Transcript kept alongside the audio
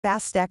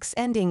Fast X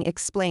ending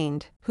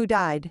explained, who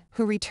died,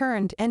 who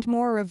returned, and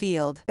more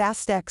revealed.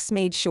 Fast X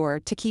made sure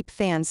to keep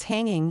fans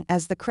hanging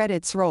as the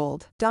credits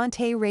rolled.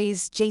 Dante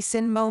Reyes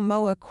Jason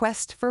Momoa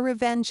quest for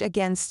revenge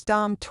against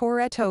Dom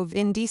Toretto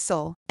Vin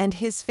Diesel and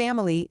his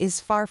family is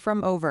far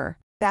from over.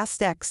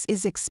 Fast X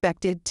is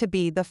expected to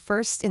be the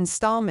first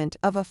installment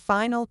of a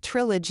final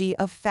trilogy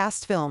of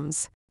Fast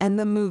films, and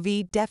the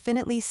movie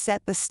definitely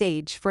set the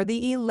stage for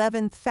the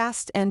 11th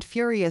Fast and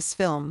Furious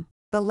film.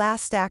 The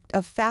last act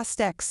of Fast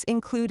X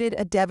included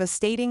a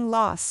devastating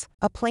loss,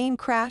 a plane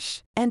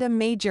crash, and a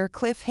major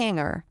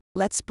cliffhanger.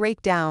 Let's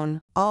break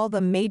down all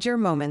the major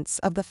moments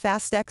of the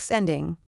Fast X ending.